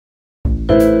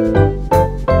Hey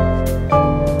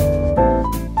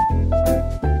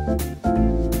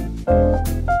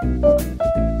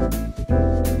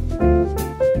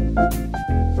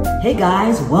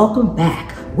guys, welcome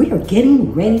back. We are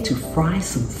getting ready to fry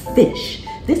some fish.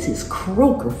 This is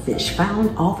croaker fish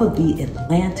found off of the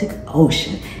Atlantic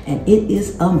Ocean, and it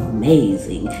is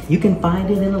amazing. You can find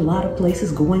it in a lot of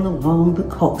places going along the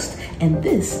coast. And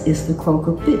this is the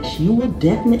croaker fish. You will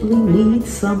definitely need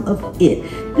some of it.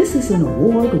 This is an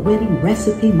award-winning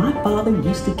recipe. My father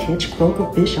used to catch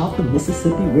croaker fish off the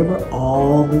Mississippi River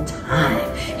all the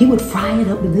time. He would fry it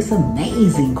up in this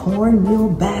amazing cornmeal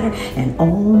batter, and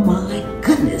oh my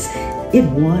goodness, it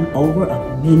won over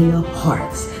many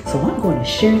hearts. So I'm going to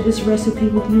share this recipe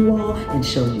with you all and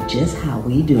show you just how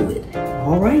we do it.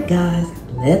 All right, guys,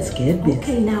 let's get busy.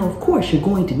 Okay, now of course you're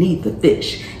going to need the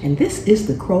fish. And this is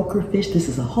the croaker fish. This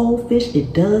is a whole fish.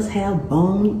 It does have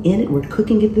bone in it. We're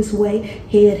cooking it this way.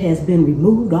 Head has been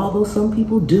removed, although some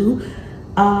people do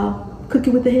cook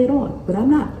it with the head on, but I'm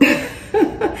not.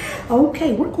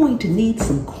 Okay, we're going to need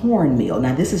some cornmeal.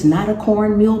 Now, this is not a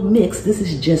cornmeal mix. This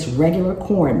is just regular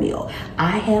cornmeal.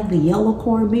 I have the yellow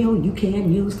cornmeal. You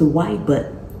can use the white,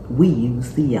 but we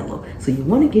use the yellow. So you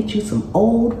want to get you some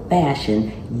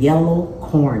old-fashioned yellow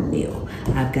cornmeal.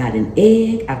 I've got an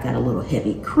egg. I've got a little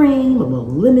heavy cream, a little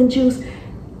lemon juice.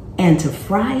 And to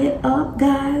fry it up,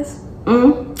 guys,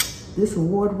 this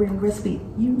award-winning recipe,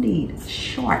 you need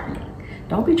shortening.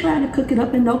 Don't be trying to cook it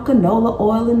up in no canola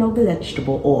oil and no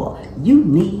vegetable oil. You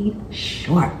need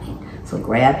shortening. So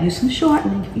grab you some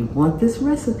shortening if you want this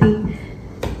recipe.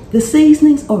 The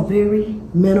seasonings are very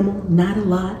minimal, not a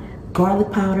lot. Garlic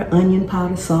powder, onion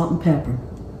powder, salt, and pepper.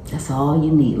 That's all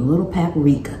you need, a little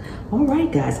paprika. All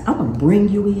right, guys, I'm gonna bring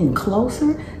you in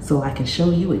closer so I can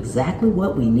show you exactly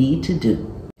what we need to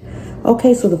do.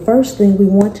 Okay, so the first thing we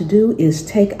want to do is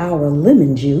take our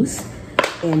lemon juice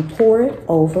and pour it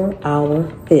over our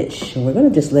fish. And we're gonna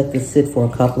just let this sit for a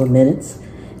couple of minutes.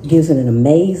 It gives it an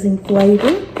amazing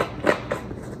flavor.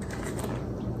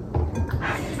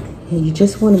 And you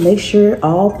just wanna make sure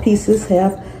all pieces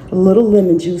have a little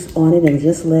lemon juice on it and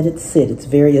just let it sit. It's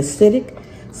very acidic,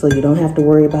 so you don't have to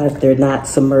worry about if they're not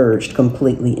submerged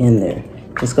completely in there.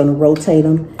 Just gonna rotate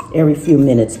them every few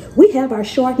minutes. We have our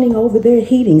shortening over there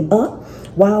heating up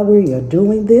while we are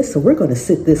doing this, so we're gonna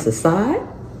sit this aside.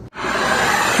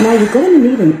 Now you're going to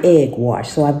need an egg wash.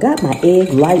 So I've got my egg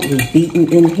lightly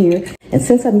beaten in here. And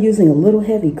since I'm using a little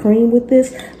heavy cream with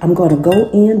this, I'm going to go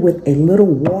in with a little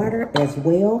water as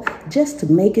well, just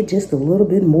to make it just a little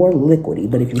bit more liquidy.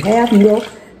 But if you have milk,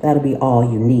 that'll be all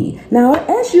you need. Now,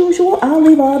 as usual, I'll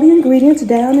leave all the ingredients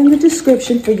down in the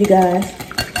description for you guys.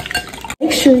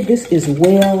 Make sure this is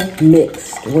well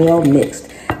mixed.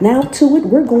 Now to it,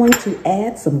 we're going to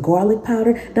add some garlic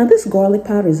powder. Now this garlic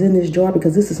powder is in this jar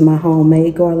because this is my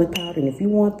homemade garlic powder. And if you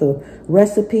want the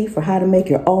recipe for how to make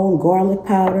your own garlic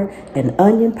powder and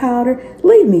onion powder,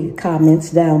 leave me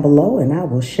comments down below and I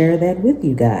will share that with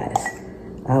you guys.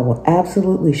 I will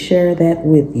absolutely share that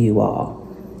with you all.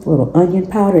 A little onion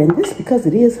powder, and this, because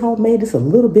it is homemade, it's a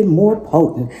little bit more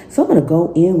potent. So I'm gonna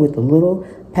go in with a little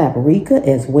paprika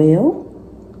as well.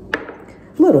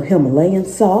 Little Himalayan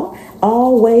salt.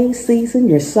 Always season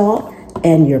your salt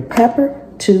and your pepper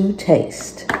to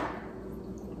taste.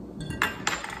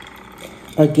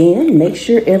 Again, make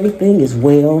sure everything is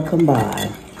well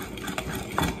combined.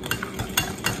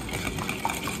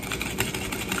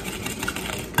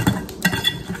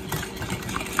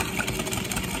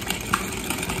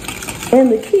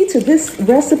 And the key to this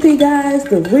recipe, guys,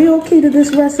 the real key to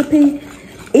this recipe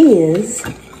is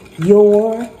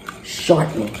your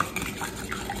shortening.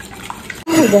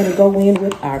 We're going to go in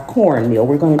with our cornmeal.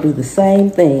 We're going to do the same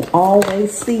thing.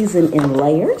 Always season in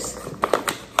layers.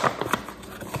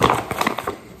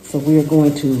 So we're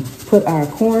going to put our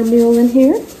cornmeal in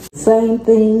here. Same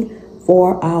thing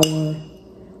for our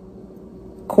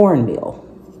cornmeal.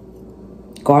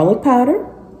 Garlic powder.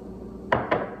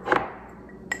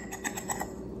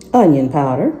 Onion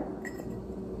powder.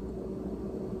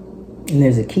 And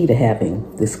there's a key to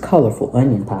having this colorful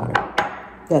onion powder.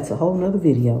 That's a whole nother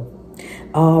video.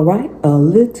 All right, a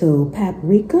little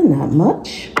paprika, not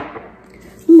much.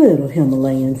 Little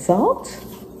Himalayan salt.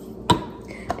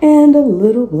 And a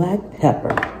little black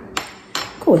pepper.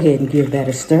 Go ahead and give that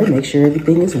a stir. Make sure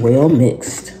everything is well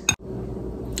mixed.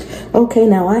 Okay,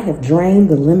 now I have drained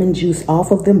the lemon juice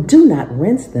off of them. Do not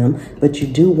rinse them, but you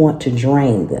do want to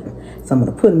drain them. So I'm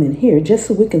going to put them in here just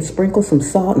so we can sprinkle some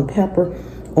salt and pepper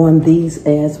on these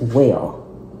as well.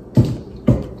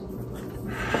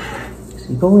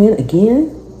 You go in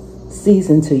again,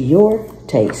 season to your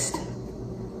taste,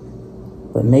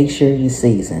 but make sure you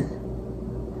season.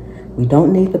 We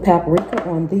don't need the paprika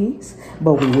on these,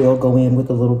 but we will go in with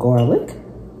a little garlic.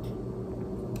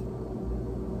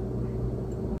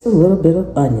 A little bit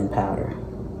of onion powder.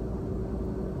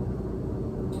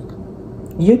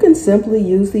 You can simply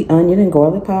use the onion and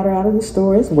garlic powder out of the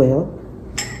store as well.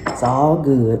 It's all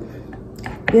good.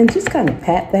 Then just kind of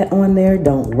pat that on there,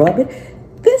 don't rub it.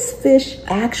 This fish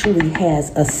actually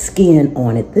has a skin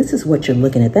on it. This is what you're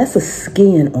looking at. That's a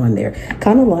skin on there.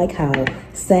 Kind of like how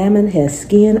salmon has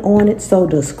skin on it, so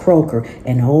does croaker.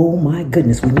 And oh my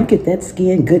goodness, when you get that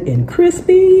skin good and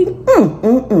crispy,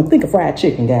 think of fried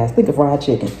chicken, guys. Think of fried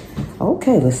chicken.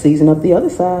 Okay, let's season up the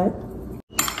other side.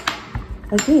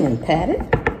 Again, pat it.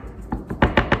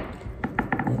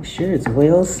 Make sure it's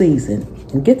well seasoned.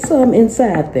 And get some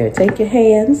inside there. Take your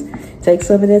hands, take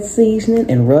some of that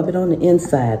seasoning and rub it on the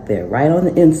inside there, right on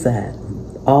the inside,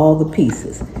 all the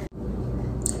pieces.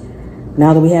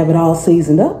 Now that we have it all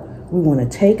seasoned up, we want to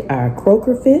take our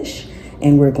croaker fish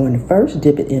and we're going to first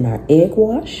dip it in our egg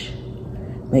wash.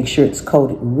 Make sure it's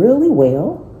coated really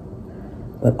well,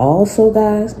 but also,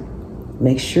 guys,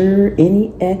 make sure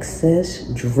any excess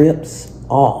drips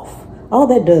off. All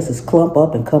that does is clump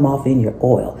up and come off in your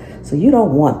oil. So you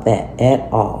don't want that at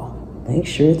all. Make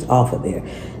sure it's off of there.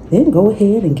 Then go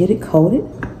ahead and get it coated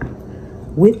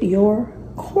with your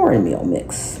cornmeal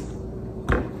mix.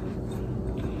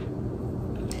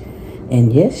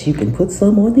 And yes, you can put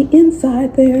some on the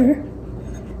inside there.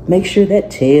 Make sure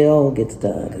that tail gets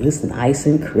done because it's nice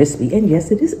and crispy. And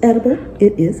yes, it is edible.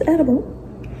 It is edible.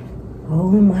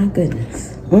 Oh my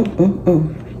goodness.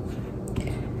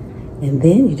 And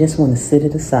then you just want to set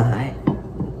it aside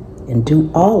and do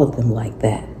all of them like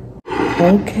that.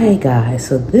 Okay, guys,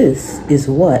 so this is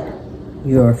what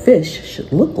your fish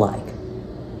should look like.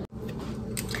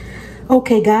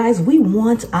 Okay, guys, we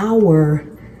want our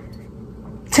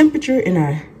temperature in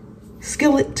our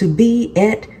skillet to be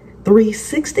at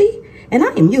 360. And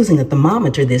I am using a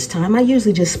thermometer this time. I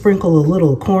usually just sprinkle a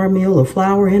little cornmeal or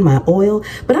flour in my oil,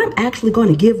 but I'm actually going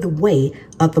to give the way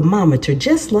a thermometer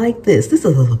just like this. This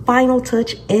is a Final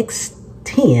Touch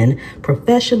X10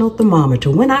 professional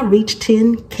thermometer when I reach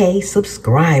 10K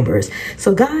subscribers.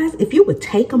 So guys, if you would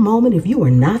take a moment, if you are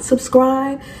not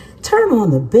subscribed, turn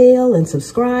on the bell and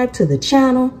subscribe to the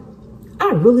channel. I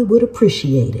really would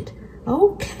appreciate it.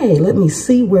 Okay, let me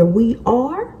see where we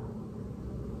are.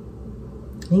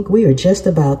 I think we are just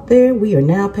about there. We are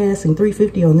now passing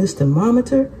 350 on this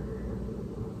thermometer.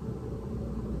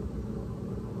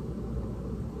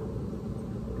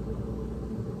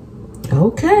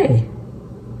 Okay.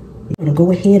 We're going to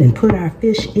go ahead and put our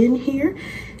fish in here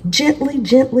gently,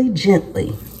 gently, gently.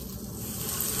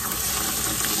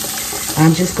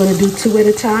 I'm just going to do 2 at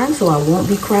a time so I won't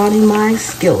be crowding my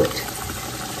skillet.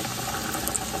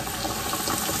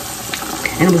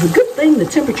 And it was a good thing the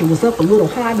temperature was up a little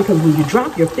high because when you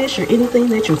drop your fish or anything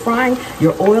that you're frying,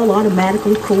 your oil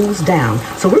automatically cools down.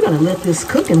 So we're going to let this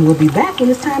cook and we'll be back when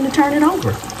it's time to turn it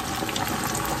over.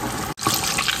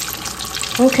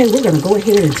 Okay, we're going to go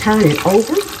ahead and turn it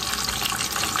over.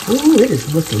 Ooh, it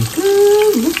is looking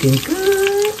good, looking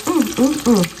good.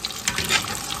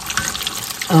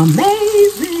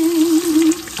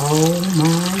 Amazing. Oh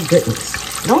my goodness.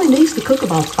 It only needs to cook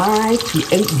about 5 to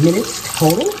 8 minutes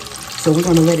total. So we're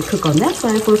going to let it cook on that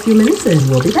side for a few minutes and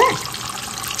we'll be back.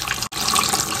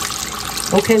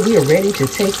 Okay, we are ready to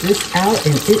take this out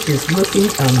and it is looking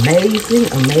amazing,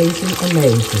 amazing,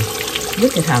 amazing.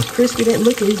 Look at how crispy that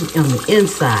looks on the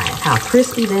inside. How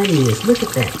crispy that is. Look at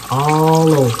that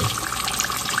all over.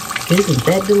 Isn't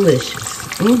that delicious?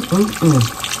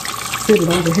 Put it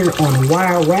over here on a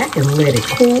wire rack and let it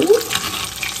cool.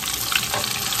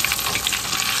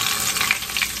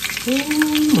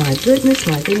 Oh my goodness,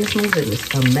 my goodness, my goodness.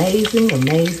 Amazing,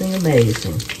 amazing,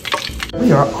 amazing.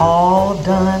 We are all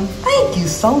done. Thank you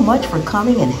so much for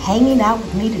coming and hanging out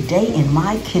with me today in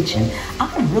my kitchen.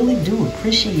 I really do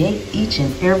appreciate each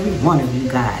and every one of you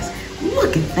guys.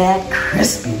 Look at that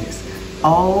crispiness.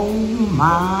 Oh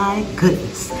my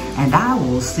goodness. And I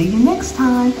will see you next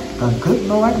time. The good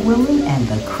Lord willing and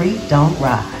the creek don't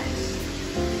rise.